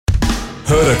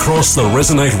Heard across the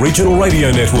Resonate Regional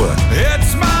Radio Network.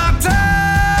 It's my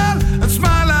time, it's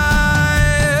my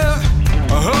life.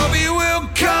 I hope you will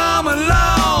come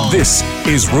along. This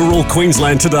is Rural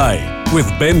Queensland Today with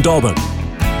Ben Dobbin.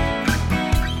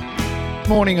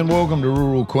 Morning and welcome to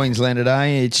Rural Queensland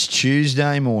Today. It's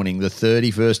Tuesday morning, the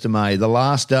 31st of May, the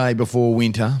last day before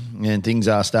winter, and things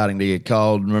are starting to get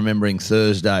cold, and remembering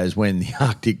Thursday is when the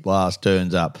Arctic blast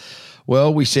turns up.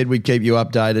 Well, we said we'd keep you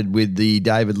updated with the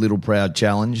David Littleproud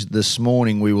Challenge. This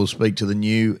morning we will speak to the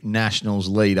new Nationals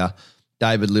leader,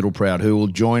 David Littleproud, who will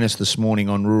join us this morning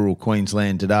on Rural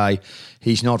Queensland Today.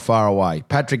 He's not far away.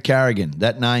 Patrick Carrigan,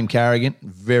 that name Carrigan,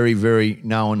 very, very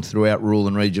known throughout rural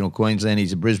and regional Queensland.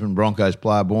 He's a Brisbane Broncos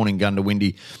player, born in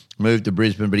Gundawindi, moved to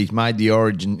Brisbane, but he's made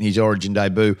his origin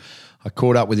debut. I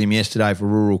caught up with him yesterday for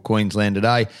Rural Queensland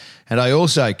Today. And I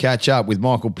also catch up with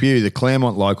Michael Pugh, the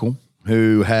Claremont local,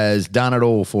 who has done it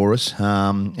all for us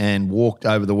and walked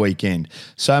over the weekend.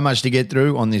 So much to get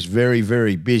through on this very,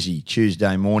 very busy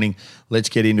Tuesday morning. Let's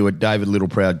get into it. David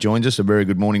Littleproud joins us. A very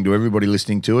good morning to everybody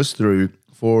listening to us through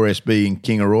 4SB in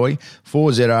Kingaroy,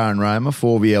 4ZR in Roma,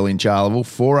 4VL in Charleville,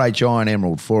 4HI in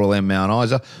Emerald, 4LM Mount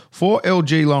Isa,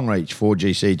 4LG Longreach,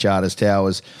 4GC Charters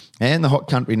Towers, and the Hot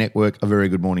Country Network. A very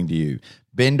good morning to you.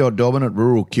 Ben.Dobbin at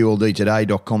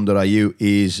ruralqldtoday.com.au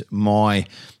is my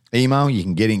email. You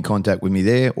can get in contact with me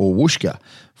there, or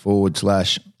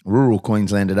whooshka/Rural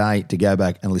Queensland Today to go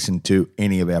back and listen to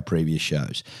any of our previous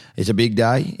shows. It's a big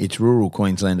day. It's Rural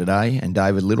Queensland Today, and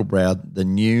David Littleproud, the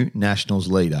new Nationals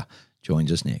leader,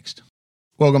 joins us next.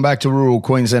 Welcome back to Rural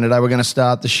Queensland Today. We're going to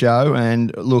start the show,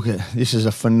 and look, this is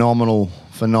a phenomenal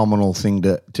thing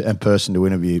a person to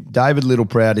interview. David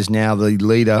Littleproud is now the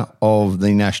leader of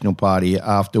the National Party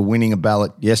after winning a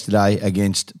ballot yesterday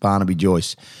against Barnaby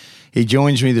Joyce. He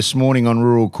joins me this morning on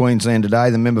Rural Queensland Today,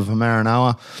 the member for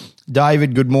Maranoa.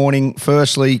 David, good morning.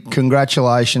 Firstly,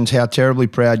 congratulations. How terribly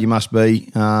proud you must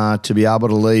be to be able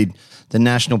to lead the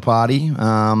National Party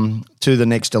to the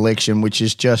next election, which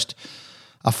is just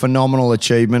a phenomenal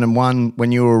achievement, and one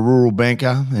when you were a rural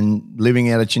banker and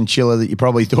living out of Chinchilla that you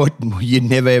probably thought you'd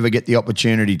never ever get the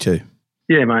opportunity to.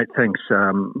 Yeah, mate, thanks.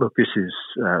 Look, this is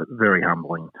very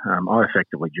humbling. I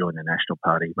effectively joined the National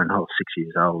Party when I was 6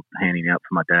 years old, handing out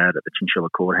for my dad at the Chinchilla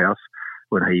Courthouse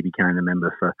when he became the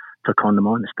member for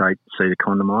Condamine, the state seat of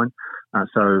Condamine.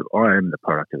 So I am the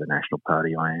product of the National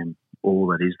Party. I am all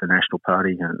that is the National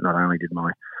Party. And not only did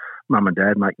my mum and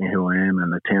dad make me who I am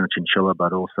and the town of Chinchilla,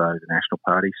 but also the National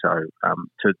Party. So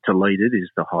to lead it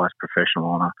is the highest professional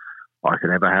honour I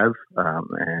could ever have,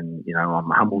 and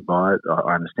I'm humbled by it.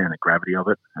 I understand the gravity of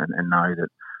it, and know that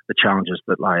the challenges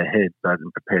that lay ahead, but I'm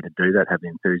prepared to do that, have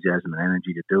the enthusiasm and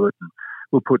energy to do it. And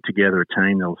we'll put together a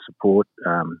team that will support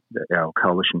our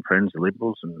coalition friends, the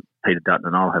Liberals, and Peter Dutton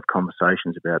and I'll have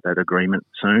conversations about that agreement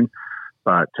soon.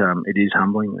 But it is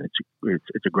humbling.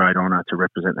 It's a great honour to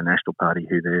represent the National Party,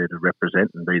 who they're to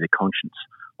represent and be the conscience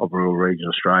of rural regional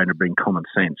Australia and to bring common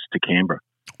sense to Canberra.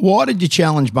 Why did you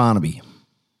challenge Barnaby?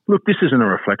 Look, this isn't a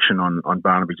reflection on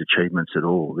Barnaby's achievements at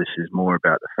all. This is more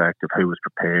about the fact of who was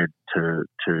prepared to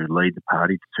lead the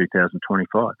party to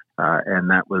 2025.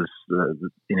 And that was,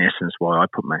 in essence, why I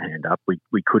put my hand up.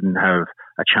 We couldn't have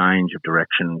a change of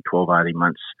direction 12, 18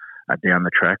 months down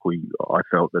the track. I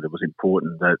felt that it was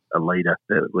important that a leader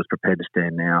that was prepared to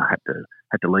stand now had to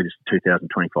lead us to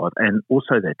 2025, and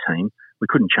also their team. We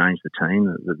couldn't change the team.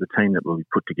 The team that will be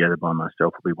put together by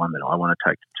myself will be one that I want to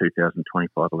take to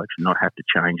 2025 election, not have to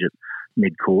change it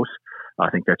mid-course. I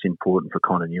think that's important for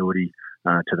continuity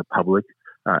to the public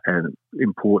and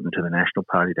important to the National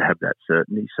Party to have that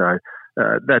certainty. So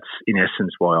that's, in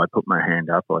essence, why I put my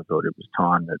hand up. I thought it was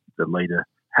time that the leader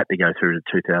had to go through to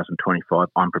 2025.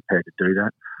 I'm prepared to do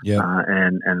that. Yeah.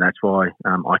 And that's why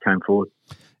I came forward.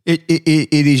 It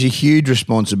is a huge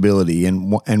responsibility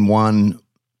and one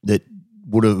that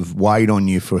would have weighed on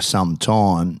you for some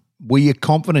time. Were you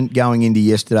confident going into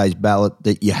yesterday's ballot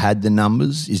that you had the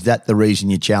numbers? Is that the reason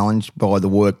you're challenged by the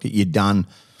work that you've done?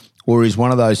 Or is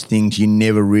one of those things you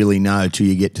never really know till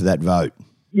you get to that vote?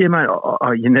 Yeah, mate,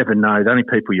 you never know. The only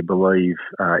people you believe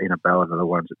in a ballot are the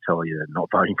ones that tell you they're not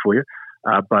voting for you.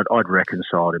 But I'd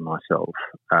reconciled in myself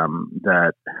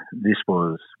that this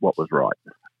was what was right.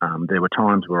 There were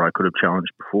times where I could have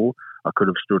challenged before. I could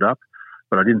have stood up,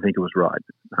 but I didn't think it was right.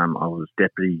 I was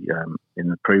deputy in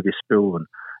the previous spill and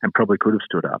probably could have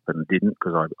stood up and didn't,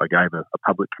 because I gave a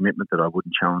public commitment that I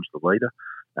wouldn't challenge the leader.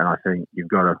 And I think you've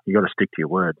got to stick to your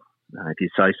word. If you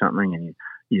say something and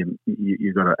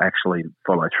you've got to actually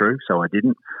follow through. So I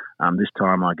didn't. This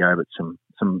time I gave it some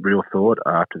real thought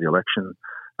after the election,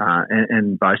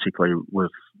 and basically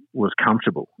was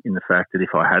comfortable in the fact that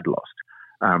if I had lost,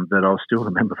 that I was still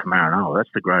a member for Maranoa. That's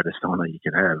the greatest honour you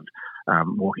can have,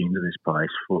 walking into this place,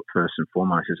 first and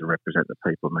foremost, is to represent the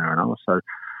people of Maranoa. So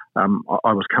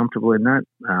I was comfortable in that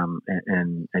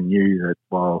and knew that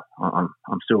while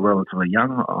I'm still relatively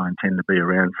young, I intend to be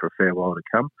around for a fair while to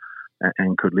come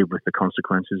and could live with the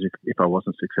consequences if I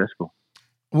wasn't successful.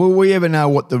 Will we ever know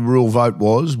what the rural vote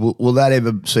was? Will that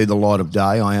ever see the light of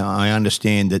day? I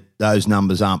understand that those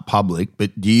numbers aren't public,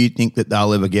 but do you think that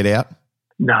they'll ever get out?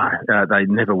 No, they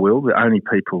never will. The only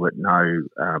people that know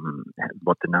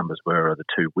what the numbers were are the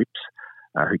two whips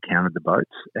who counted the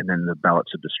votes, and then the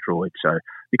ballots are destroyed. So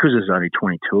because there's only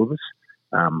 22 of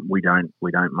us, we don't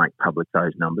make public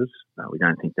those numbers. We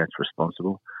don't think that's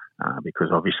responsible. Because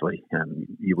obviously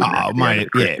you wouldn't have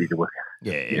to work.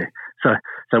 Yeah.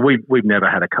 So we've never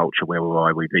had a culture where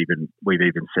we've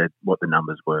even said what the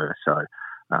numbers were. So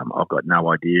I've got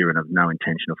no idea and have no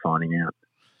intention of finding out.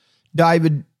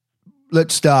 David,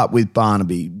 let's start with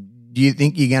Barnaby. Do you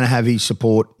think you're going to have his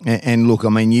support? And look, I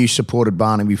mean, you supported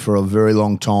Barnaby for a very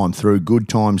long time through good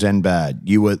times and bad.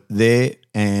 You were there,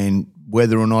 and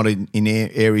whether or not in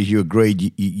areas you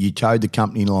agreed, you towed the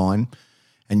company line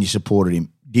and you supported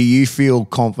him. Do you feel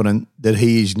confident that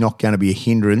he is not going to be a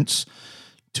hindrance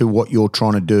to what you're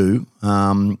trying to do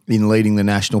in leading the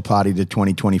National Party to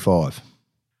 2025?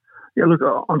 Yeah, look,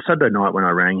 on Saturday night when I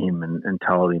rang him and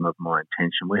told him of my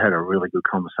intention, we had a really good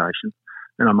conversation,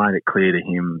 and I made it clear to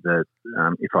him that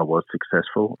if I was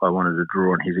successful, I wanted to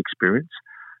draw on his experience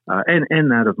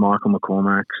and that of Michael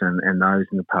McCormack's and those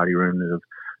in the party room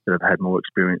that have had more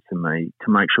experience than me, to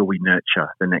make sure we nurture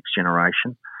the next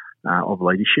generation of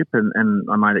leadership, and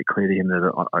I made it clear to him that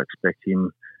I expect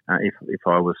him, if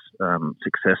I was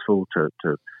successful,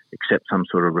 to accept some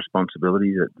sort of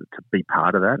responsibility to be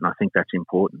part of that. And I think that's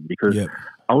important because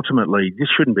ultimately this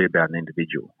shouldn't be about an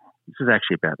individual. This is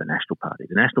actually about the National Party.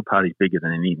 The National Party is bigger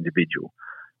than any individual,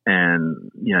 and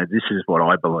this is what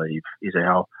I believe is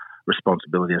our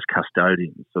responsibility as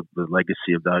custodians of the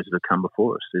legacy of those that have come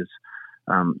before us. Is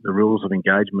the rules of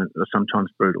engagement are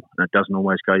sometimes brutal, and it doesn't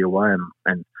always go your way.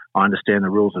 And I understand the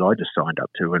rules that I just signed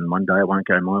up to, and one day it won't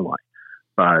go my way.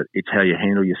 But it's how you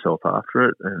handle yourself after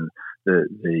it, and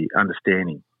the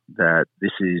understanding that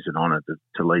this is an honour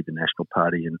to lead the National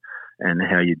Party, and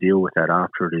how you deal with that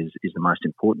after it is the most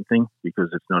important thing, because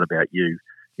it's not about you,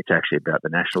 it's actually about the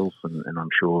Nationals. And I'm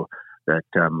sure that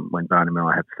when Barnum and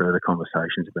I have further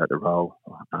conversations about the role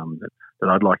that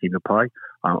I'd like him to play,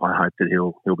 I hope that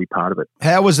he'll be part of it.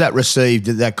 How was that received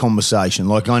at that conversation?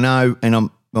 Like, I know, and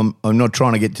I'm not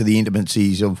trying to get to the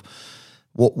intimacies of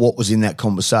what was in that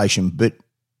conversation, but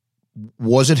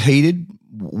was it heated?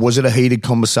 Was it a heated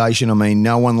conversation? I mean,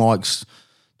 no one likes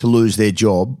to lose their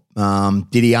job.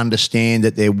 Did he understand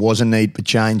that there was a need for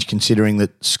change, considering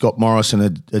that Scott Morrison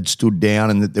had stood down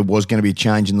and that there was going to be a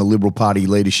change in the Liberal Party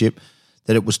leadership,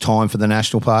 that it was time for the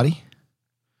National Party?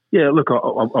 Yeah, look,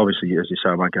 obviously, as you say,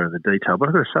 I won't go into the detail, but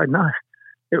I've got to say, no.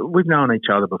 We've known each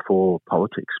other before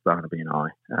politics, Barnaby and I.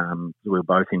 We were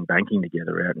both in banking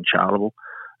together out in Charleville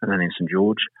and then in St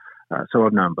George. So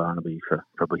I've known Barnaby for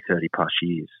probably 30 plus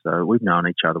years. So we've known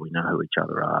each other. We know who each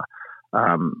other are.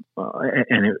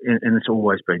 And it's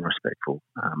always been respectful.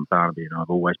 Barnaby and I have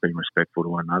always been respectful to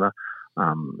one another.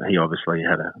 He obviously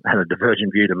had a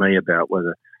divergent view to me about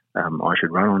whether I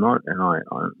should run or not, and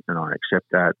I accept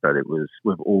that. But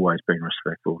we've always been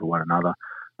respectful to one another.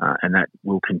 And that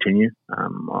will continue.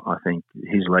 I think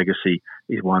his legacy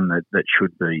is one that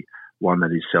should be one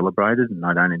that is celebrated, and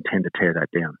I don't intend to tear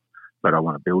that down. But I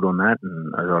want to build on that,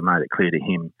 and as I made it clear to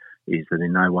him, is that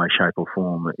in no way, shape or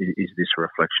form is this a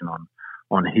reflection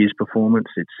on his performance.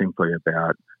 It's simply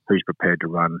about who's prepared to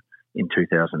run in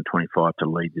 2025 to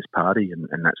lead this party, and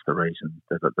that's the reason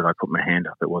that I put my hand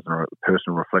up. It wasn't a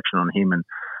personal reflection on him, and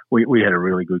we had a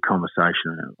really good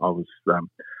conversation. And I was, I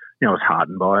was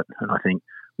heartened by it, and I think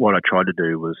what I tried to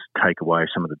do was take away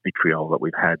some of the vitriol that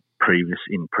we've had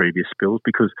in previous spills,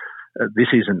 because this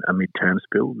isn't a midterm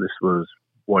spill. This was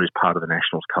what is part of the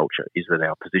Nationals culture, is that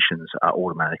our positions are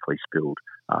automatically spilled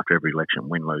after every election,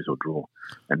 win, lose or draw,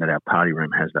 and that our party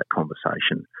room has that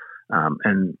conversation.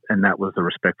 And that was the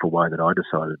respectful way that I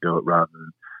decided to do it, rather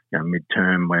than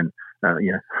midterm when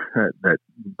that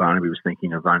Barnaby was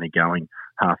thinking of only going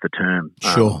half the term.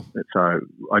 Sure. So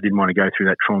I didn't want to go through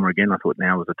that trauma again. I thought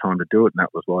now was the time to do it, and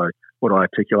that was why what I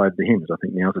articulated to him is I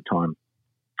think now's the time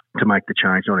to make the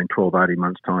change, not in 12, 18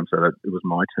 months' time, so that it was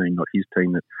my team, not his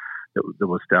team, that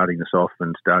was starting this off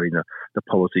and starting the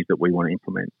policies that we want to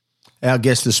implement. Our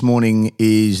guest this morning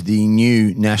is the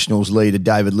new Nationals leader,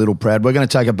 David Littleproud. We're going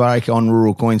to take a break on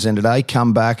Rural Queensland Today,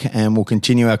 come back and we'll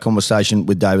continue our conversation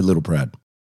with David Littleproud.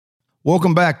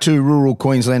 Welcome back to Rural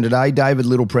Queensland Today. David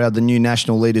Littleproud, the new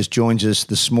national leader, joins us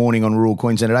this morning on Rural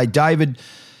Queensland Today. David,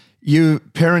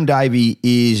 Perrin Davey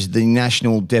is the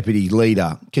national deputy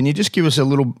leader. Can you just give us a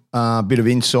little bit of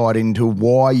insight into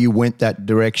why you went that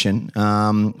direction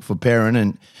for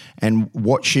Perrin and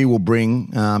what she will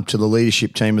bring to the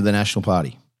leadership team of the National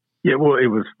Party? Yeah, well, it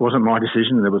wasn't my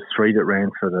decision. There was 3 that ran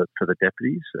for the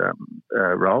deputies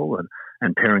role,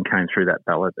 and Perrin came through that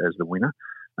ballot as the winner.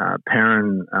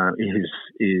 Perrin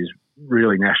is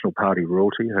really National Party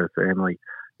royalty. Her family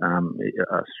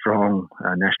are strong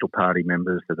National Party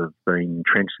members that have been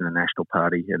entrenched in the National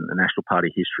Party and the National Party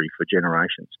history for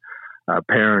generations.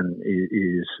 Perrin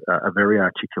is a very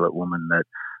articulate woman that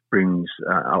brings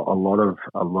a lot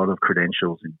of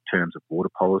credentials in terms of water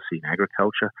policy and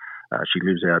agriculture. She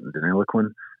lives out in Deniliquin,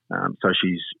 so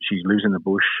she lives in the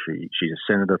bush. She's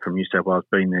a senator from New South Wales,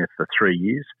 been there for 3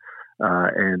 years.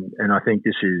 And I think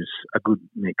this is a good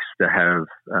mix to have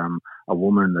a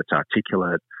woman that's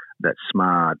articulate, that's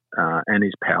smart, and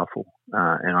is powerful.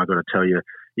 And I've got to tell you,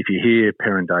 if you hear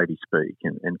Perrin Davey speak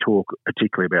and talk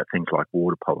particularly about things like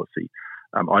water policy,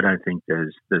 I don't think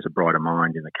there's a brighter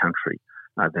mind in the country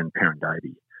than Perrin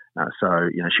Davey. So,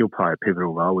 she'll play a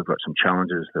pivotal role. We've got some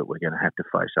challenges that we're going to have to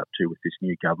face up to with this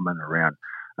new government around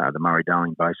the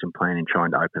Murray-Darling Basin plan and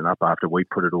trying to open it up after we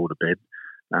put it all to bed.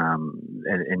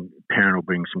 And Perrin will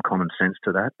bring some common sense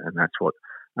to that, and that's what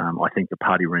I think the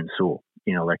party room saw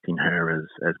in electing her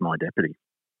as my deputy.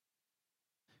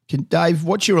 Dave,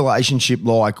 what's your relationship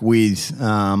like with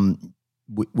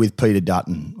Peter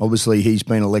Dutton? Obviously, he's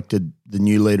been elected the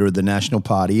new leader of the National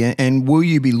Party, and will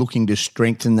you be looking to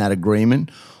strengthen that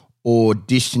agreement or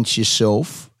distance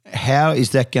yourself? How is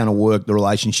that going to work, the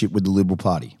relationship with the Liberal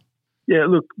Party? Yeah,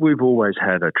 look, we've always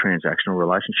had a transactional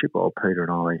relationship. Peter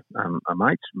and I are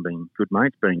mates, being good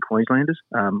mates, being Queenslanders.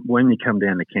 When you come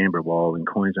down to Canberra, while in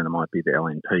Queensland it might be the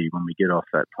LNP, when we get off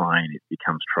that plane, it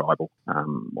becomes tribal.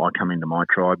 I come into my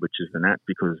tribe, which is the Nats,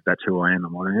 because that's who I am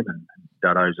and what I am, and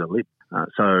Dutto's a Lib.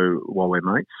 So while we're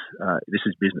mates, this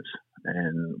is business,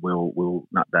 and we'll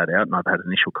nut that out. And I've had an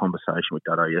initial conversation with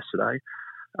Dutto yesterday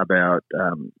about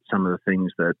some of the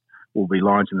things that will be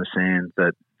lines in the sand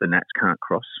that the Nats can't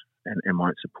cross and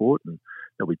won't support, and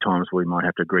there'll be times we might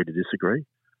have to agree to disagree.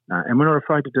 And we're not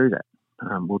afraid to do that.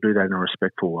 We'll do that in a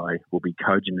respectful way. We'll be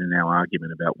cogent in our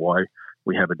argument about why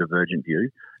we have a divergent view,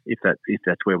 if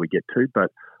that's where we get to. But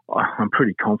I'm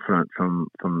pretty confident from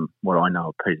what I know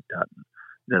of Peter Dutton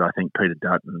that I think Peter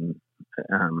Dutton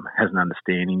has an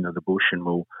understanding of the bush and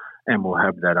will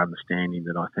have that understanding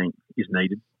that I think is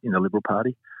needed in the Liberal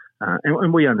Party.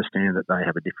 And we understand that they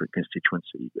have a different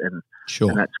constituency, and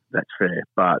that's fair.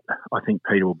 But I think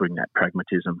Peter will bring that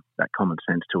pragmatism, that common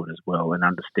sense to it as well, and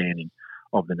understanding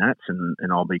of the Nats, and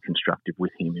I'll be constructive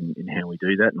with him in how we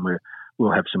do that. And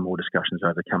we'll have some more discussions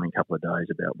over the coming couple of days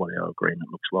about what our agreement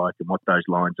looks like and what those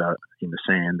lines are in the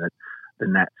sand that the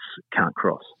Nats can't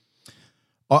cross.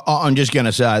 I'm just going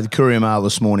to say the Courier Mail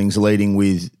this morning's leading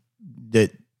with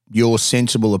that your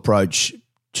sensible approach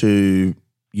to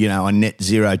a net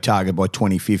zero target by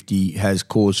 2050 has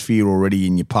caused fear already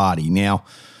in your party. Now,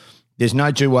 there's no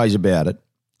two ways about it.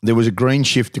 There was a green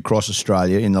shift across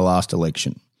Australia in the last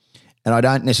election. And I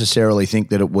don't necessarily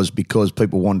think that it was because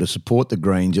people wanted to support the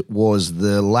Greens. It was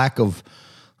the lack of,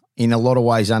 in a lot of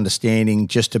ways, understanding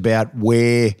just about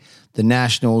where the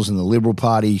Nationals and the Liberal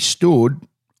Party stood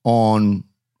on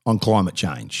climate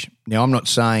change. Now, I'm not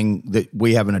saying that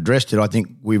we haven't addressed it. I think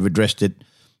we've addressed it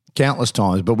countless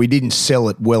times, but we didn't sell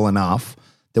it well enough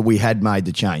that we had made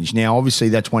the change. Now, obviously,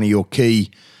 that's one of your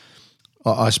key,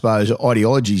 I suppose,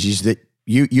 ideologies is that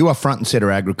you are front and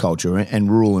centre agriculture and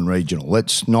rural and regional.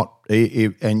 Let's not,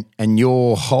 and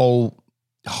your whole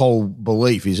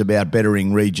belief is about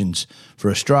bettering regions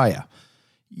for Australia.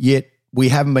 Yet we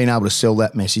haven't been able to sell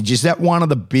that message. Is that one of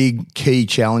the big key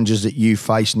challenges that you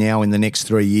face now in the next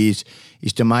 3 years,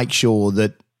 is to make sure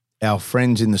that our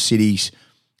friends in the cities,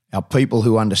 our people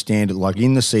who understand it, like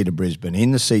in the seat of Brisbane,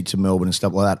 in the seats of Melbourne and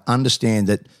stuff like that, understand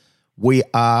that we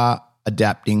are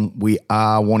adapting, we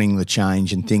are wanting the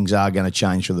change, and things are going to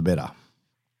change for the better?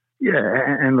 Yeah,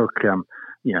 and look,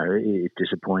 it's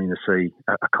disappointing to see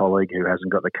a colleague who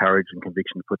hasn't got the courage and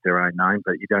conviction to put their own name,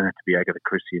 but you don't have to be Agatha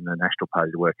Christie in the National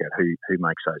Party to work out who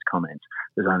makes those comments.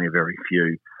 There's only a very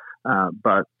few.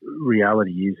 But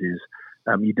reality is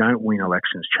you don't win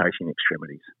elections chasing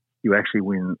extremities. You actually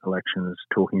win elections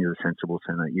talking to the sensible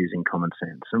Senate, using common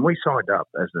sense. And we signed up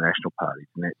as the National Party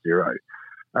to net zero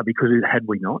because had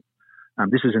we not,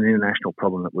 this is an international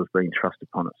problem that was being thrust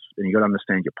upon us. And you've got to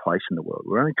understand your place in the world.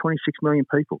 We're only 26 million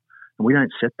people, and we don't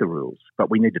set the rules,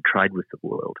 but we need to trade with the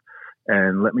world.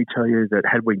 And let me tell you that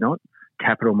had we not,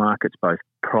 capital markets, both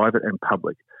private and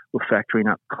public, were factoring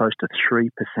up close to 3%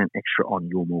 extra on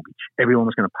your mortgage. Everyone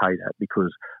was going to pay that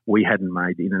because we hadn't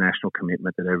made the international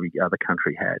commitment that every other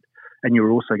country had. And you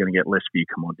were also going to get less for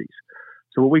your commodities.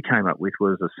 So what we came up with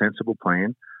was a sensible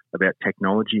plan about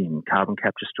technology and carbon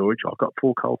capture storage. I've got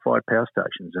 4 coal-fired power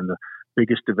stations and the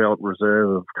biggest developed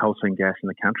reserve of coal seam gas in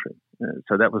the country.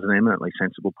 So that was an eminently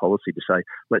sensible policy to say,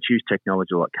 let's use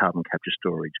technology like carbon capture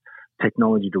storage,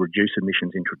 technology to reduce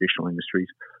emissions in traditional industries,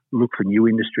 look for new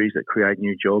industries that create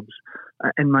new jobs,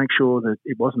 and make sure that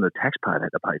it wasn't the taxpayer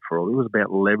that had to pay for all. It was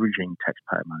about leveraging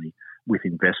taxpayer money with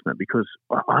investment, because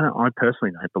I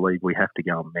personally don't believe we have to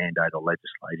go and mandate or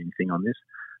legislate anything on this.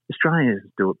 Australians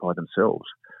do it by themselves.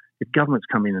 If governments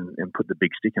come in and put the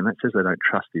big stick in, that says they don't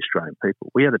trust the Australian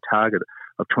people. We had a target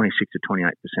of 26 to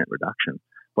 28% reduction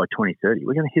by 2030.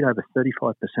 We're going to hit over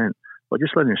 35% by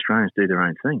just letting Australians do their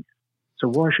own thing. So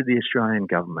why should the Australian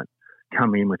government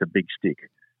come in with a big stick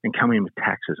and come in with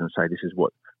taxes and say this is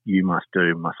what you must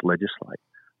do, must legislate?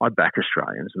 I back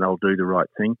Australians and they'll do the right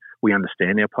thing. We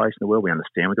understand our place in the world. We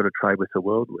understand we've got to trade with the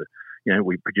world.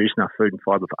 We produce enough food and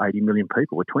fibre for 80 million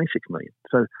people. We're 26 million.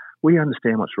 So we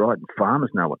understand what's right and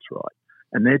farmers know what's right.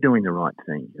 And they're doing the right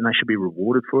thing. And they should be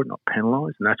rewarded for it, not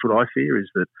penalised. And that's what I fear, is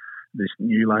that this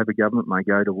new Labor government may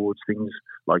go towards things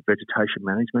like vegetation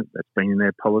management. That's been in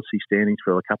their policy standings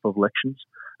for a couple of elections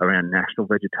around national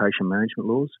vegetation management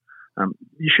laws.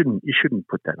 You shouldn't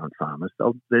put that on farmers.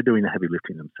 They're doing the heavy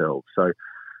lifting themselves. So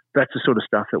that's the sort of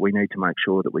stuff that we need to make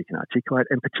sure that we can articulate.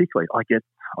 And particularly, I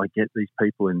get these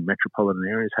people in metropolitan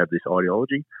areas have this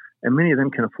ideology, and many of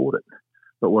them can afford it.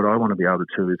 But what I want to be able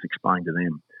to do is explain to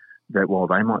them that while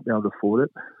they might be able to afford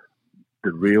it,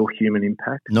 the real human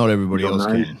impact... Not everybody else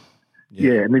can.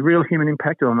 Yeah, and the real human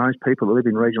impact on those people that live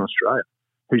in regional Australia,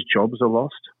 whose jobs are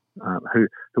lost,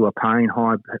 who are paying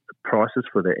high prices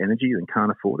for their energy and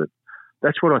can't afford it.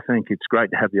 That's what I think. It's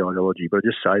great to have the ideology, but I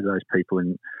just say to those people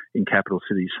in capital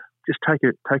cities, just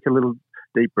take a little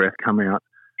deep breath, come out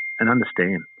and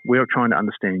understand. We are trying to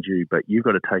understand you, but you've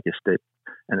got to take a step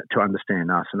and to understand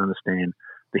us and understand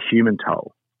the human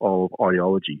toll of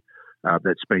ideology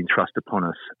that's been thrust upon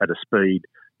us at a speed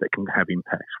that can have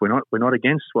impacts. We're not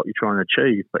against what you're trying to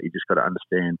achieve, but you just got to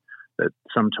understand that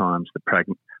sometimes the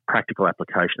practical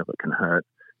application of it can hurt.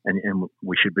 And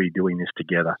we should be doing this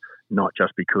together, not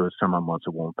just because someone wants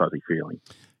a warm, fuzzy feeling.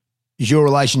 Is your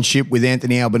relationship with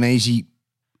Anthony Albanese,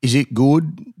 is it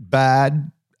good,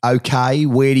 bad, okay?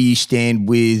 Where do you stand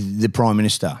with the Prime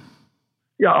Minister?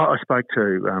 Yeah, I spoke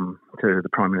to the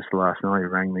Prime Minister last night. He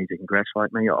rang me to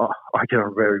congratulate me. I get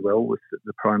on very well with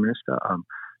the Prime Minister.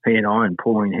 He and I and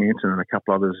Pauline Hanson and a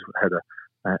couple others had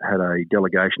a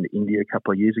delegation to India a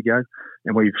couple of years ago,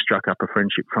 and we've struck up a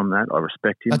friendship from that. I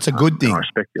respect him. That's a good thing.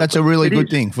 That's a really good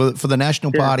thing for the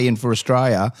National Party and for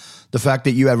Australia. The fact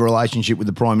that you have a relationship with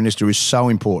the Prime Minister is so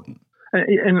important.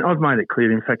 And I've made it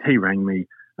clear. In fact, he rang me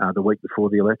the week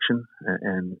before the election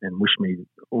and wished me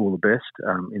all the best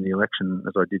in the election,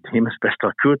 as I did to him as best I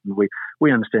could. And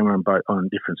we understand we're on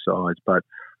different sides, but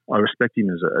I respect him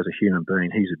as a human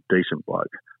being. He's a decent bloke,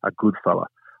 a good fella.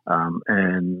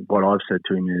 And what I've said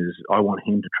to him is I want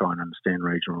him to try and understand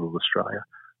regional rural Australia.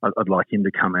 I'd like him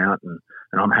to come out and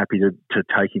I'm happy to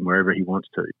take him wherever he wants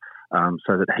to,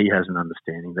 so that he has an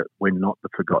understanding that we're not the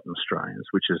forgotten Australians,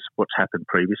 which is what's happened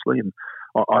previously. And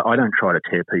I don't try to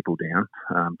tear people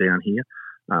down here,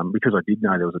 because I did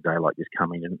know there was a day like this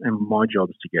coming, and my job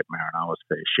is to get Maranoa's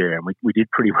fair share. And we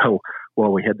did pretty well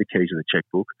while we had the keys of the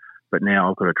chequebook. But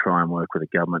now I've got to try and work with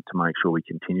the government to make sure we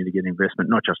continue to get investment,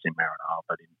 not just in Maranoa,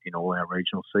 but in all our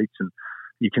regional seats. And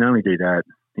you can only do that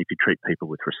if you treat people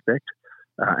with respect.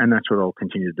 And that's what I'll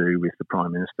continue to do with the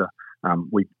Prime Minister.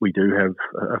 We do have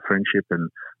a friendship,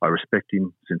 and I respect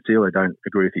him sincerely. I don't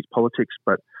agree with his politics,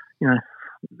 but,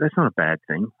 that's not a bad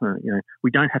thing.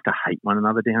 We don't have to hate one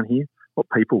another down here. What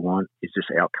people want is just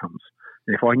outcomes.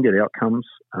 And if I can get outcomes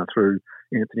through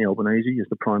Anthony Albanese as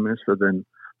the Prime Minister, then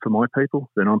for my people,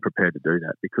 then I'm prepared to do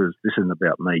that, because this isn't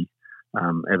about me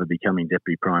ever becoming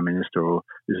Deputy Prime Minister, or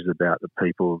this is about the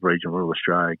people of regional rural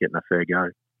Australia getting a fair go.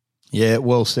 Yeah,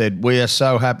 well said. We are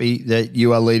so happy that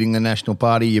you are leading the National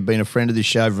Party. You've been a friend of this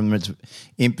show from its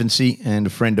infancy and a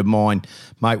friend of mine.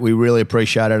 Mate, we really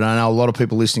appreciate it. I know a lot of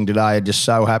people listening today are just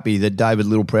so happy that David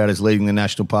Littleproud is leading the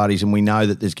National Parties, and we know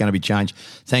that there's going to be change.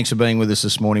 Thanks for being with us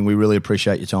this morning. We really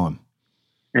appreciate your time.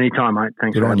 Anytime, mate.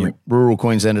 Thanks for having me. Rural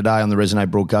Queensland Today on the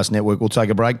Resonate Broadcast Network. We'll take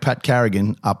a break. Pat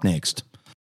Carrigan up next.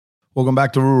 Welcome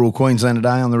back to Rural Queensland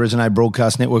Today on the Resonate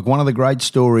Broadcast Network. One of the great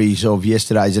stories of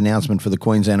yesterday's announcement for the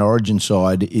Queensland Origin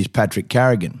side is Patrick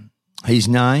Carrigan. His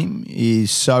name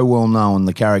is so well known,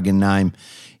 the Carrigan name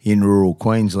in rural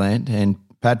Queensland, and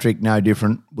Patrick, no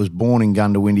different, was born in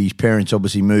Gundawindi. His parents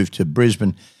obviously moved to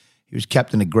Brisbane. He was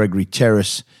captain at Gregory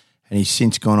Terrace, and he's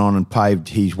since gone on and paved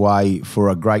his way for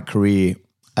a great career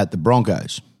at the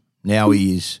Broncos. Now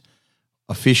he is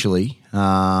officially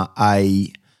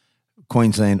a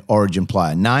Queensland Origin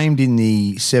player, named in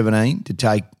the 17 to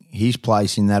take his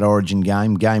place in that Origin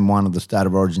game 1 of the State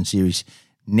of Origin series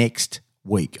next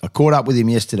week. I caught up with him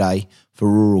yesterday for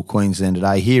Rural Queensland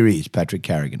Today. Here is Patrick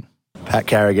Carrigan. Pat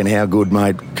Carrigan, how good,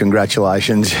 mate?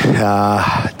 Congratulations.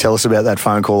 Tell us about that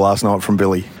phone call last night from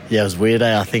Billy. Yeah, it was weird,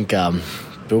 I think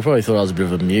Bill probably thought I was a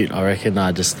bit of a mute, I reckon.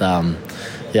 I just, I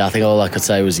think all I could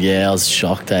say was, I was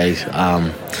shocked,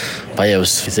 But yeah,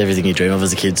 it's everything you dream of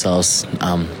as a kid, so I was,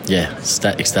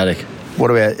 ecstatic.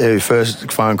 What about your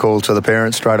first phone call to the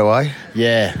parents straight away?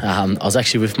 Yeah, I was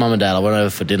actually with Mum and Dad. I went over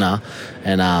for dinner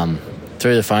and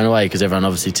threw the phone away because everyone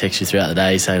obviously texts you throughout the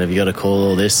day saying, have you got a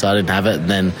call or this? So I didn't have it. And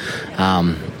then,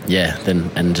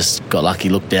 just got lucky,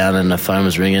 looked down and the phone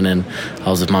was ringing and I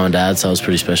was with Mum and Dad, so it was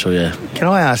pretty special, yeah. Can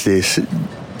I ask this?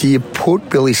 Do you put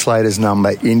Billy Slater's number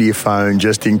into your phone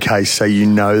just in case so you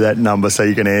know that number so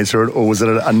you can answer it, or was it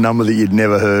a number that you'd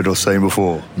never heard or seen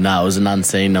before? No, it was an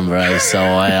unseen number, so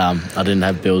I didn't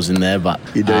have Bills in there. But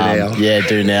you do now? Yeah,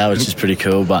 do now, which is pretty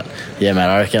cool. But yeah, mate,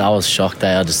 I reckon I was shocked.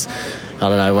 I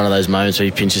don't know, one of those moments where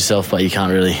you pinch yourself but you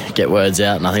can't really get words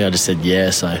out, and I think I just said yeah,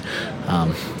 so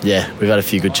we've had a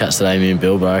few good chats today, me and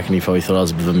Bill, but I reckon he probably thought I was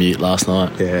a bit of a mute last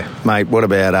night. Yeah. Mate, what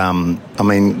about,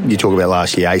 you talk about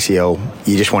last year, ACL,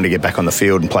 you just wanted to get back on the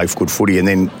field and play for good footy and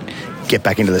then get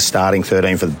back into the starting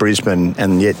 13 for the Brisbane,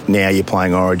 and yet now you're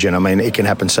playing Origin. I mean, it can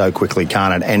happen so quickly,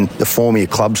 can't it? And the form of your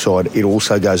club side, it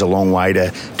also goes a long way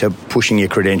to pushing your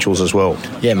credentials as well.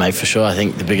 Yeah, mate, for sure. I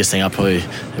think the biggest thing I probably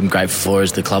am grateful for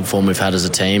is the club form we've had as a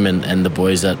team, and the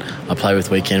boys that I play with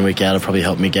week in, week out have probably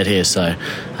helped me get here. So,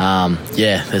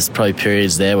 there's probably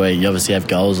periods there where you obviously have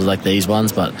goals like these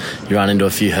ones, but you run into a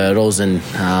few hurdles and,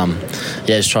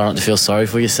 just try not to feel sorry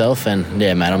for yourself. And,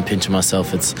 yeah, mate, I'm pinching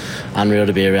myself. It's unreal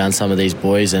to be around some of these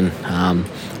boys and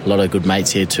a lot of good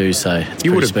mates here too, so it's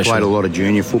you would have special. Played a lot of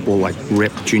junior football, like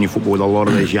rep junior football with a lot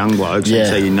of these young blokes, and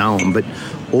so you know them. But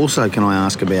also, can I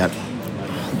ask about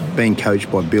being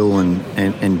coached by Bill and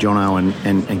Jono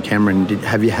and Cameron?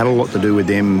 Have you had a lot to do with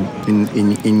them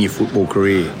in your football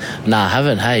career? No, I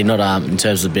haven't. Hey, not in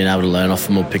terms of being able to learn off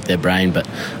them or pick their brain, but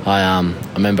I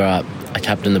remember I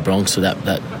captained the Bronx for that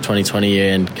 2020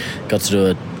 year and got to do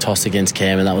a toss against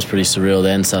Cam, and that was pretty surreal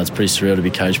then, so it's pretty surreal to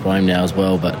be coached by him now as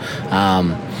well. But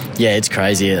it's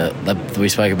crazy. We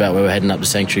spoke about where we're heading up to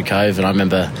Sanctuary Cove, and I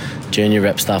remember junior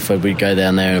rep stuff where we'd go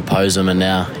down there and oppose them, and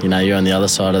now you're on the other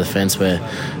side of the fence where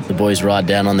the boys ride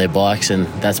down on their bikes, and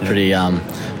that's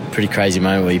pretty crazy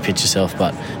moment where you pitch yourself.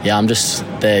 But yeah,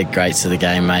 they're greats to the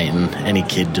game, mate, and any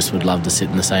kid just would love to sit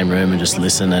in the same room and just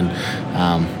listen, and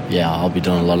I'll be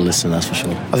doing a lot of listening, that's for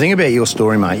sure. I think about your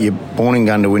story, mate. You're born in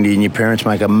Gundawindi and your parents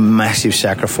make a massive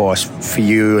sacrifice for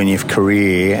you and your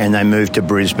career, and they move to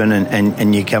Brisbane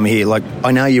and you come here. Like,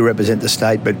 I know you represent the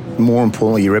state, but more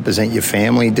importantly you represent your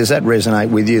family. Does that resonate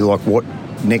with you? Like, what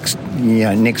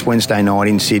next Wednesday night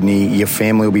in Sydney, your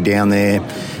family will be down there,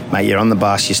 mate, you're on the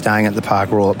bus, you're staying at the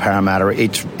Park Royal at Parramatta,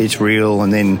 it's real,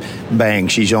 and then bang,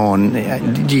 she's on.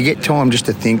 Do you get time just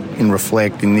to think and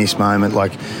reflect in this moment,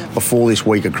 like before this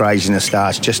week of craziness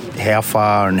starts, just how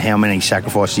far and how many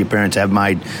sacrifices your parents have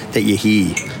made that you're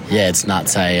here? Yeah, it's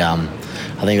nuts,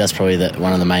 I think that's probably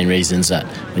one of the main reasons that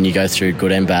when you go through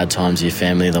good and bad times, your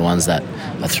family are the ones that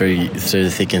are through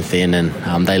the thick and thin,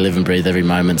 and they live and breathe every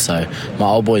moment. So my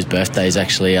old boy's birthday is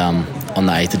actually on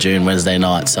the 8th of June, Wednesday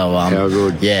night. So how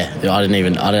good. Yeah,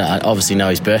 I obviously know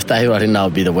his birthday, but I didn't know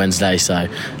it'd be the Wednesday. So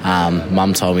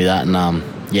Mum told me that, and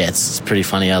it's pretty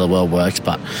funny how the world works,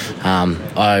 but I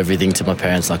owe everything to my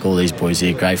parents, like all these boys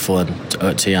here, grateful,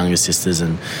 and 2 younger sisters,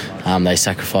 and they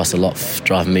sacrificed a lot for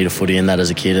driving me to footy and that as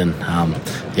a kid, and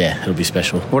it'll be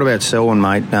special. What about Selwyn,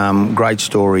 mate? Great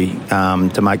story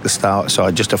to make the start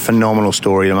side, just a phenomenal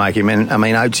story to make him, and I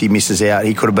mean, Oatsy misses out,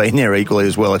 he could have been there equally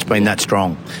as well. It's been that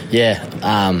strong.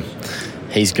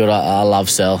 He's good. I love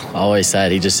Sel. I always say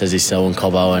it. He just says he's Selwyn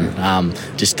Cobbo and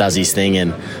just does his thing.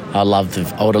 And I would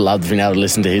have loved being able to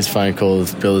listen to his phone call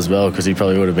with Bill as well, because he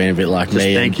probably would have been a bit like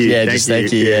me. Thank you.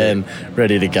 Thank you. And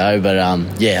ready to go. But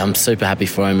I'm super happy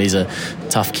for him. He's a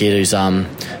tough kid who's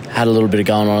had a little bit of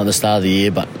going on at the start of the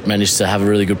year, but managed to have a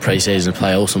really good pre-season and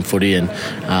play awesome footy. And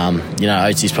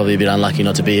Oatsy's probably a bit unlucky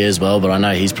not to be here as well, but I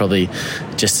know he's probably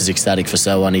just as ecstatic for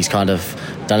Selwyn. He's kind of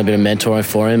done a bit of mentoring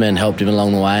for him and helped him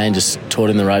along the way and just taught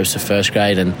him the ropes of first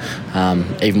grade and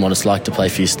even what it's like to play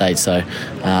for your state. So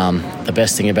the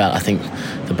best thing about, I think,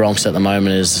 the Bronx at the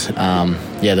moment is,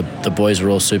 the boys were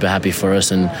all super happy for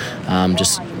us and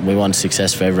we want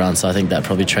success for everyone. So I think that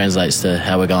probably translates to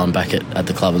how we're going back at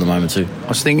the club at the moment too. I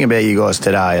was thinking about you guys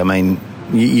today. I mean,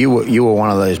 you were one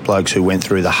of those blokes who went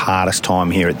through the hardest time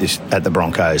here at the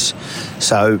Broncos.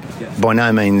 So by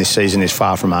no means this season is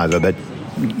far from over, but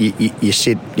you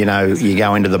sit, you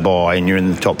go into the bye and you're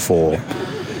in the top four.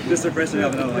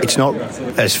 It's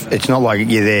not like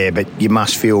you're there, but you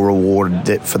must feel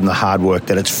rewarded from the hard work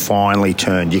that it's finally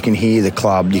turned. You can hear the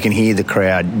club, you can hear the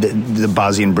crowd, the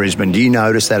buzz in Brisbane. Do you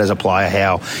notice that as a player,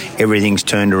 how everything's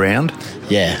turned around?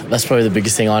 Yeah, that's probably the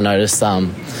biggest thing I noticed.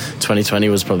 2020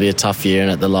 was probably a tough year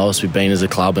and at the lowest we've been as a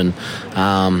club, and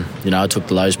I took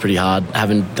the lows pretty hard,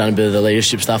 having done a bit of the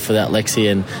leadership stuff without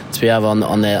Lexi, and to be able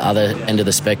on the other end of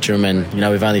the spectrum, and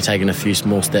we've only taken a few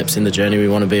small steps in the journey we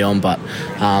want to be on, but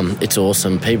it's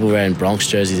awesome. People wearing Bronx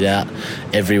jerseys out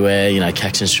everywhere,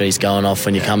 Caxton Street's going off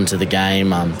when you come to the game,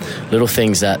 little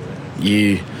things that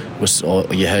you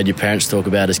heard your parents talk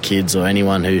about as kids, or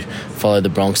anyone who followed the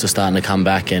Bronx are starting to come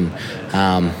back. And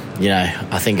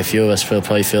I think a few of us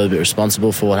probably feel a bit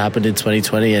responsible for what happened in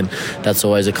 2020, and that's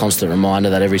always a constant reminder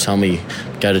that every time we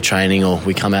go to training or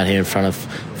we come out here in front of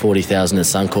 40,000 at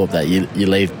Suncorp, that you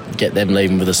get them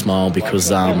leaving with a smile,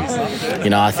 because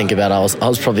I think about I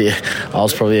was probably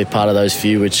a part of those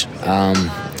few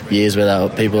years where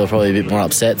people are probably a bit more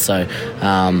upset. So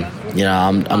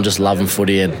I'm just loving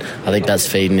footy, and I think that's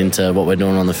feeding into what we're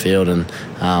doing on the field, and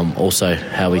also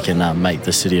how we can make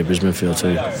the city of Brisbane feel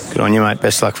too. Good on you, mate.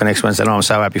 Best luck for next Wednesday. I'm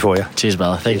so happy for you. Cheers,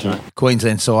 brother. Thank you.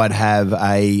 Queensland side have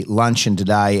a luncheon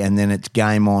today, and then it's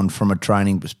game on from a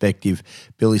training perspective.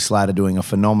 Billy Slater doing a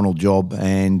phenomenal job,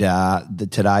 and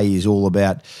today is all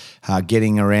about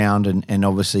getting around and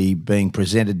obviously being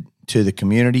presented to the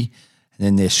community.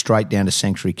 Then they're straight down to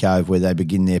Sanctuary Cove where they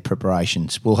begin their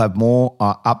preparations. We'll have more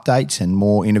updates and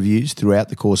more interviews throughout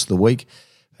the course of the week.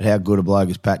 But how good a bloke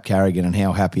is Pat Carrigan, and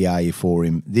how happy are you for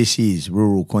him? This is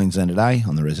Rural Queensland Today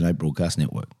on the Resonate Broadcast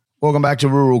Network. Welcome back to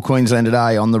Rural Queensland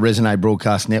Today on the Resonate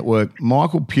Broadcast Network.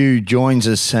 Michael Pugh joins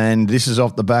us, and this is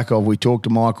off the back of, we talked to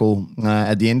Michael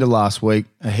at the end of last week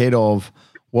ahead of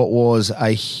what was a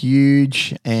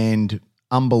huge and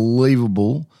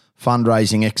unbelievable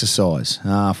fundraising exercise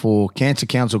for Cancer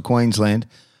Council Queensland.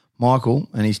 Michael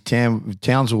and his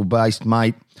Townsville-based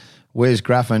mate, Wes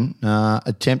Graffin,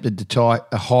 attempted to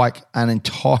hike an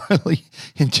entirely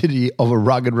entity of a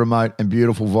rugged, remote and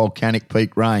beautiful volcanic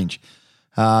peak range.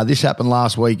 This happened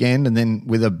last weekend, and then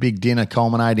with a big dinner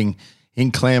culminating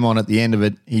in Claremont at the end of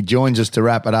it. He joins us to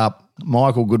wrap it up.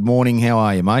 Michael, good morning. How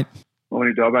are you, mate?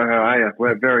 Morning, Dobbo. How are you?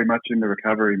 We're very much in the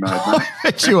recovery mode, mate.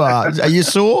 Bet you are. Are you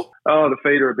sore? Oh, the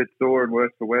feet are a bit sore and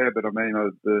worse for wear, but I mean,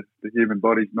 the human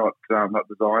body's not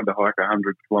designed to hike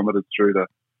 100 kilometres through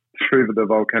the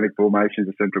volcanic formations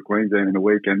of central Queensland in a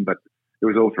weekend. But it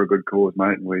was all for a good cause,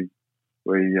 mate. And we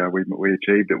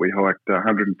achieved it. We hiked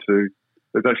 102.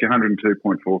 There's actually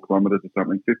 102.4 kilometres or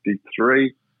something.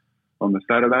 53 on the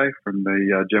Saturday from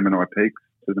the Gemini Peaks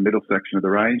to the middle section of the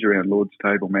range around Lord's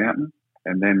Table Mountain.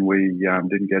 And then we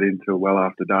didn't get in till well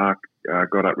after dark,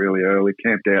 got up really early,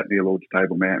 camped out near Lord's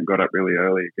Table Mountain, got up really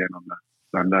early again on the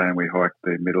Sunday, and we hiked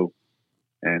the middle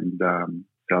and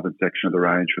southern section of the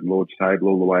range from Lord's Table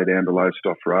all the way down to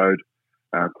Lowestoft Road,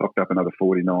 clocked up another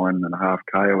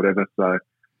 49.5k or whatever. So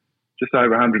just over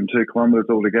 102 kilometres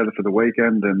altogether for the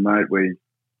weekend. And, mate, we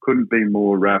couldn't be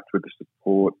more wrapped with the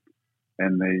support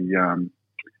and the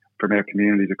from our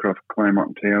communities across Claremont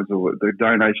and Townsville. The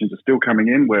donations are still coming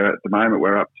in. At the moment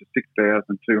we're up to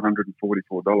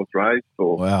 $6,244 raised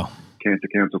for Cancer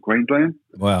Council Queensland.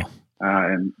 Wow!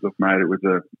 And look, mate, it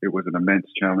was an immense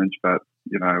challenge, but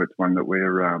it's one that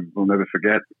we'll never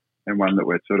forget, and one that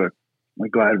we're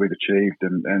glad we've achieved,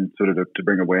 and sort of to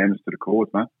bring awareness to the cause,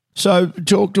 mate. So,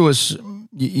 talk to us.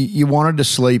 You wanted to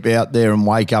sleep out there and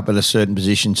wake up at a certain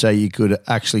position so you could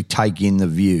actually take in the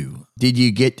view. Did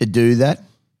you get to do that?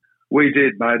 We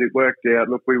did, mate. It worked out.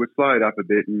 Look, we were slowed up a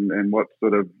bit, and what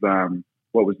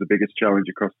was the biggest challenge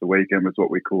across the weekend was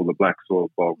what we call the black soil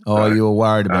bog. Oh, so, you were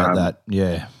worried about that,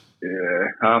 yeah. Yeah.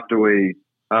 After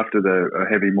the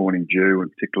heavy morning dew, and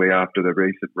particularly after the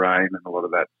recent rain and a lot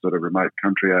of that sort of remote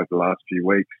country over the last few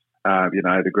weeks,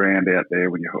 the ground out there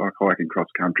when you're hiking cross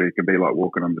country, it can be like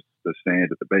walking on the sand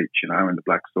at the beach, in the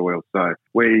black soil. So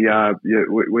we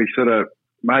sort of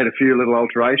made a few little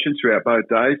alterations throughout both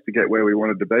days to get where we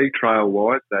wanted to be,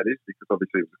 trail-wise, that is, because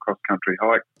obviously it was a cross-country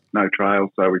hike, no trail,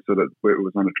 so it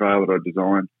was on a trail that I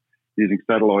designed, using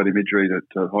satellite imagery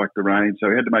to hike the range. So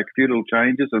we had to make a few little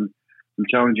changes and some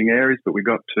challenging areas, but we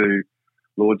got to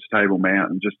Lord's Table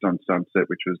Mountain just on sunset,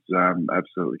 which was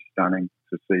absolutely stunning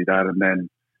to see that. And then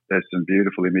there's some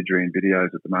beautiful imagery and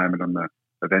videos at the moment on the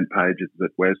event pages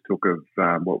that Wes took of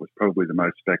what was probably the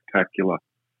most spectacular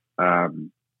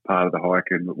part of the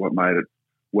hike, and what made it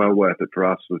well worth it for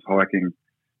us was hiking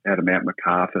out of Mount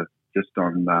MacArthur just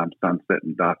on sunset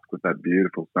and dusk, with that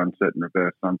beautiful sunset and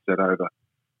reverse sunset over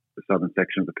the southern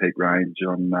section of the Peak Range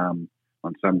on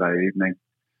Sunday evening.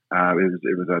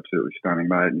 It was absolutely stunning,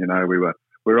 mate. And, you know, we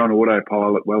were on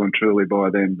autopilot well and truly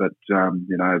by then, but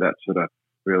you know, that sort of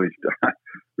really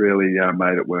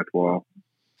made it worthwhile.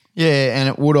 Yeah, and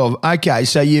it would have. Okay,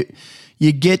 so you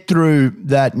get through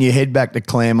that and you head back to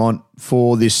Claremont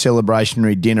for this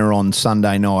celebrationary dinner on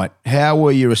Sunday night. How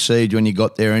were you received when you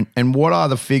got there, and what are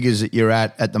the figures that you're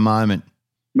at the moment?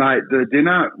 Mate, the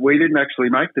dinner, we didn't actually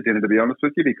make the dinner, to be honest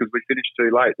with you, because we finished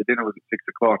too late. The dinner was at 6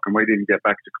 o'clock and we didn't get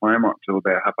back to Claremont until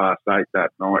about 8:30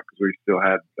 that night, because we still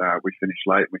had, we finished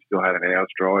late and we still had an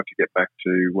hour's drive to get back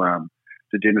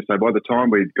to dinner. So by the time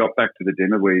we got back to the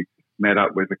dinner, we met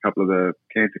up with a couple of the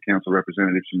Cancer Council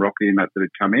representatives from Rocky and that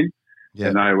had come in. Yeah.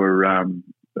 And they were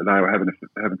having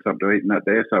something to eat and that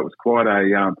there. So it was quite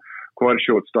a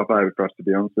short stopover for us, to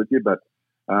be honest with you. But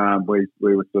we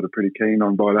were sort of pretty keen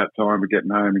on, by that time, we're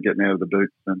getting home and getting out of the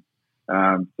boots, and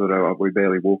we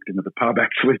barely walked into the pub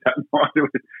actually that night.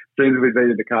 As soon as we'd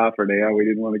been in the car for an hour, we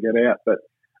didn't want to get out. But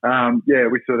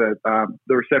we sort of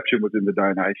the reception was in the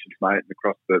donations, mate, and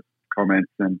across the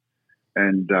comments and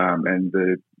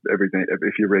the everything.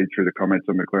 If you read through the comments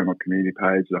on the Claremont community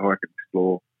page, the Hike and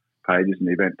Explore pages, and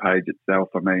the event page itself,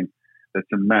 I mean, there's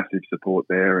some massive support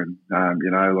there, and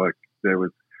there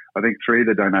was, I think 3 of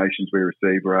the donations we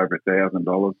received were over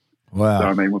 $1,000. Wow! So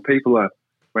I mean, when people are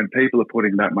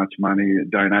putting that much money,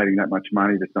 donating that much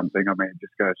money to something, I mean, it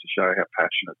just goes to show how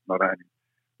passionate not only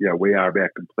we are about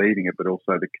completing it, but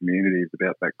also the community is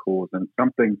about that cause. And it's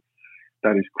something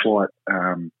that is quite,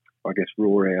 I guess,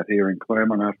 raw out here in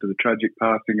Claremont after the tragic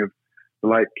passing of the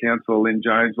late Councillor Lynn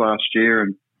Jones last year,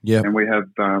 and we have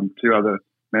 2 other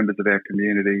members of our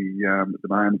community at the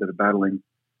moment that are battling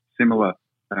similar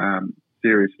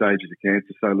serious stages of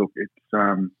cancer. So look, it's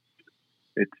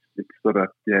sort of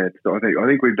I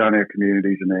think we've done our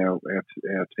communities and our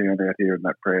town out here in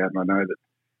that proud, and I know that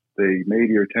the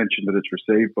media attention that it's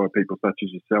received by people such as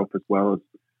yourself as well has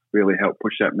really helped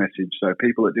push that message. So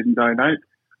people that didn't donate,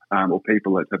 or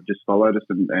people that have just followed us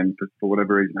and for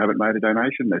whatever reason haven't made a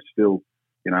donation, they're still,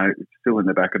 it's still in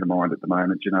the back of the mind at the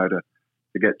moment,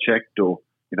 to get checked, or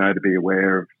to be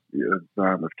aware of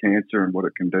cancer and what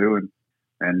it can do.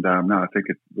 And no, I think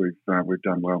we've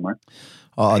done well, mate.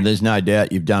 Oh, there's no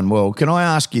doubt you've done well. Can I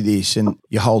ask you this, and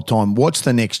your whole time, what's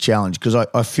the next challenge? Because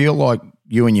I feel like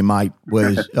you and your mate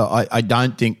I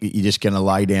don't think that you're just going to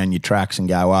lay down your tracks and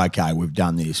go, okay, we've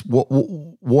done this.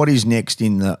 What is next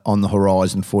on the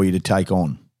horizon for you to take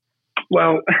on?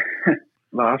 Well,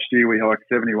 last year we hiked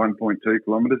 71.2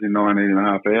 kilometres in 19 and a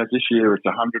half hours. This year it's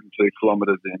 102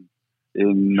 kilometres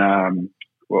in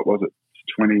what was it,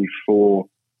 24,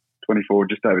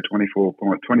 just over 24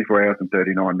 hours and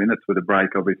 39 minutes, with a break,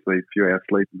 obviously, a few hours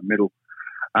sleep in the middle.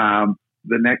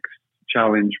 The next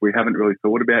challenge we haven't really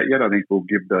thought about yet. I think we'll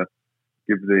give the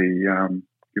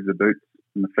boots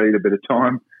and the feet a bit of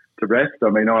time to rest. I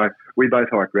mean, we both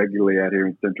hike regularly out here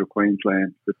in Central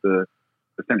Queensland with the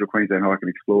Central Queensland Hike and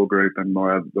Explore group and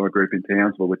my group in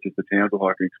Townsville, which is the Townsville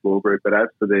Hike and Explore group. But as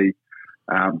for the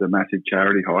massive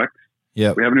charity hikes, we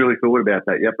haven't really thought about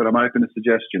that yet, but I'm open to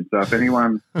suggestions. So if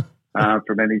anyone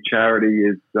from any charity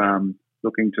is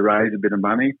looking to raise a bit of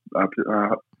money,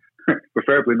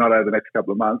 preferably not over the next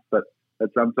couple of months, but at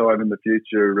some time in the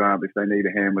future, if they need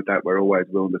a hand with that, we're always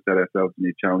willing to set ourselves a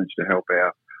new challenge to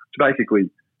basically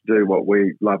do what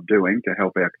we love doing to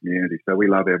help our community. So we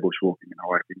love our bushwalking and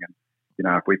hiking, and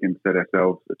if we can set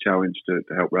ourselves a challenge to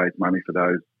help raise money for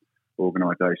those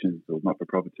organisations or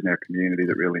not-for-profits in our community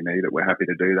that really need it, we're happy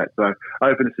to do that. So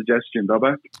open to suggestions,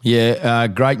 Dobbo. Yeah,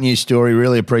 great news story.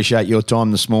 Really appreciate your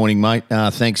time this morning, mate.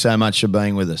 Thanks so much for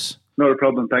being with us. Not a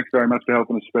problem. Thanks very much for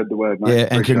helping us spread the word, mate. Yeah,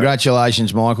 and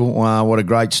congratulations, Michael. What a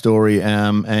great story,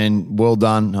 and well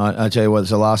done. I tell you what, it's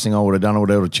the last thing I would have done. I would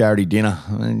have had a charity dinner,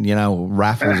 and,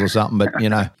 raffles or something. But,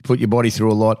 put your body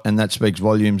through a lot, and that speaks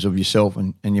volumes of yourself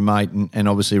and your mate, and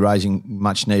obviously raising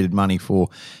much-needed money for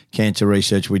cancer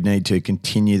research. We'd need to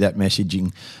continue that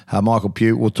messaging. Michael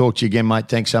Pugh, we'll talk to you again, mate.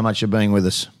 Thanks so much for being with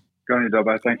us. Go on,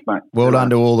 Dobbo. Thanks, mate. Well done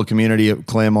to all the community at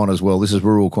Claremont as well. This is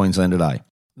Rural Queensland Today.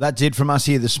 That's it from us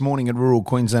here this morning at Rural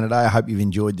Queensland Today. I hope you've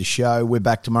enjoyed the show. We're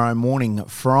back tomorrow morning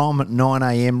from 9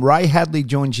 a.m. Ray Hadley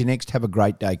joins you next. Have a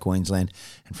great day, Queensland.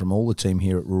 And from all the team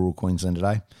here at Rural Queensland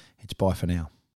Today, it's bye for now.